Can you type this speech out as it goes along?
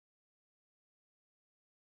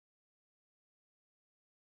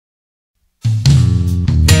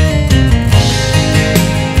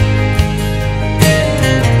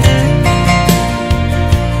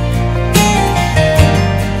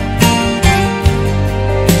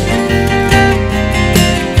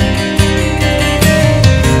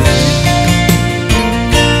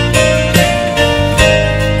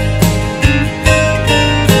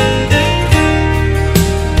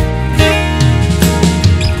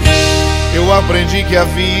aprendi que a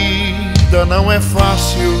vida não é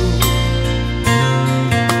fácil.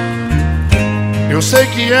 Eu sei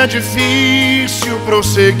que é difícil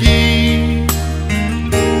prosseguir.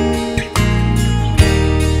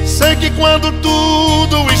 Sei que quando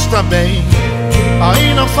tudo está bem,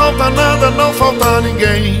 aí não falta nada, não falta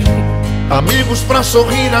ninguém. Amigos pra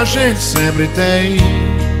sorrir a gente sempre tem.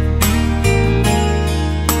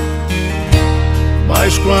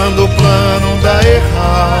 Mas quando o plano dá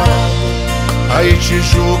errado, aí te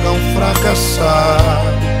julgam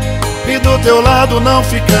fracassado, e do teu lado não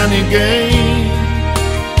fica ninguém.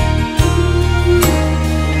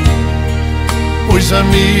 Os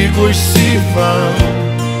amigos se vão,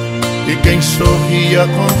 e quem sorria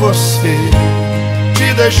com você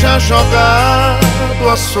te deixa jogado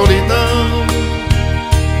à solidão.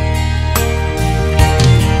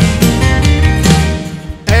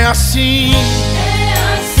 É assim,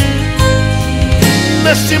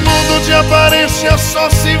 neste mundo de aparência só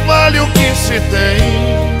se vale o que se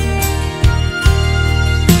tem.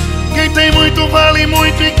 Quem tem muito vale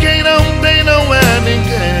muito, e quem não tem não é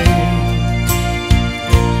ninguém.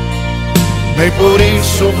 Nem por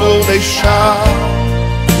isso vou deixar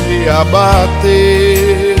de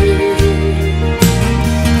abater.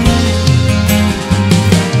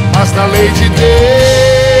 Mas na lei de Deus,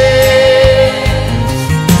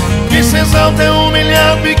 quem se exalta é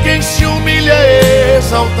humilhado, e quem se humilha é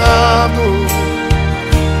exaltado.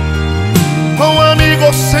 Com amigo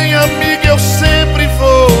ou sem amigo eu sempre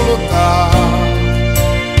vou lutar,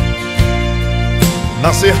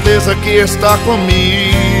 na certeza que está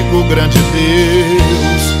comigo o grande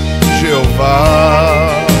Deus,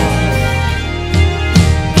 Jeová.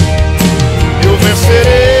 Eu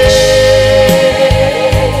vencerei,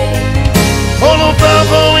 vou lutar,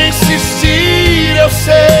 vou insistir, eu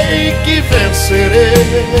sei que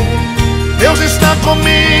vencerei. Deus está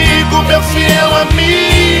comigo, meu fiel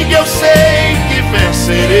amigo, eu sei que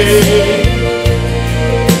vencerei.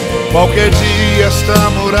 Qualquer dia esta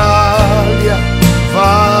muralha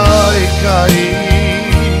vai cair.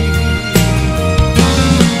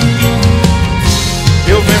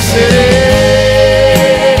 Eu vencerei.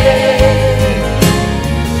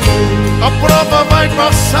 A prova vai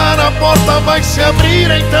passar, a porta vai se abrir,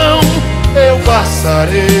 então eu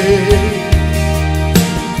passarei.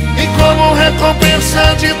 E como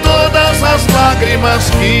recompensa de todas as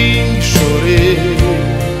lágrimas que chorei,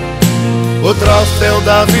 o troféu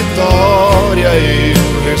da vitória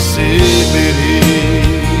eu receberei.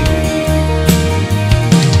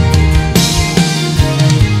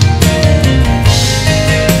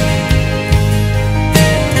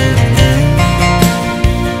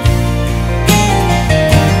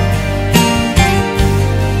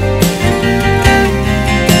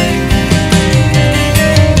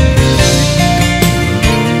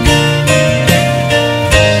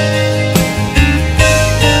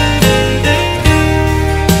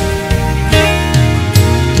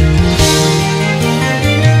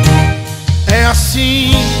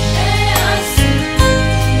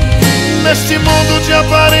 Neste mundo de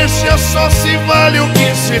aparência só se vale o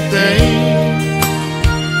que se tem.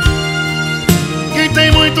 Quem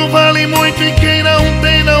tem muito vale muito, e quem não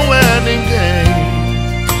tem não é ninguém.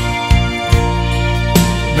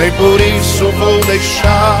 Nem por isso vou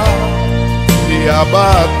deixar de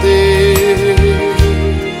abater.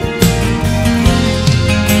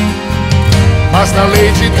 Mas na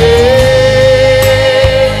lei de Deus,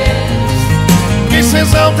 quem se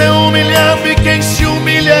exalta é humilhado, e quem se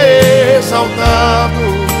humilha é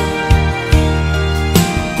exaltado.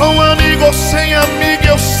 Com amigo ou sem amigo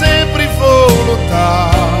eu sempre vou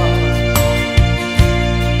lutar,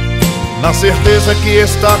 na certeza que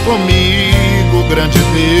está comigo o grande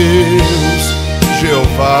Deus,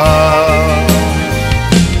 Jeová.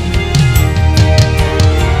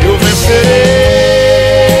 Eu vencerei,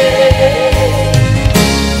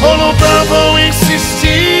 vou lutar, vou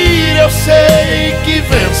insistir, eu sei que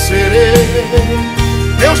vencerei.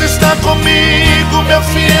 Deus está comigo, meu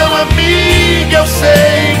fiel amigo, eu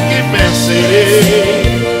sei que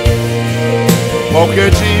vencerei.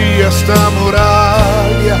 Qualquer dia esta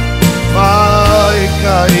muralha vai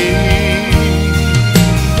cair.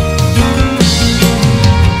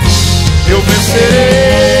 Eu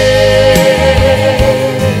vencerei.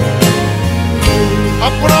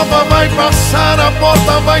 A prova vai passar, a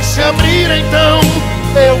porta vai se abrir, então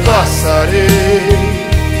eu passarei.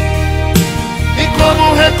 E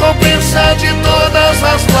como recompensa de todas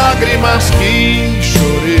as lágrimas que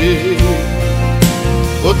chorei,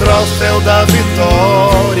 o troféu da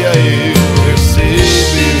vitória eu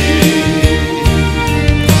receberei.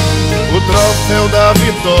 O troféu da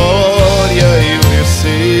vitória eu receberei.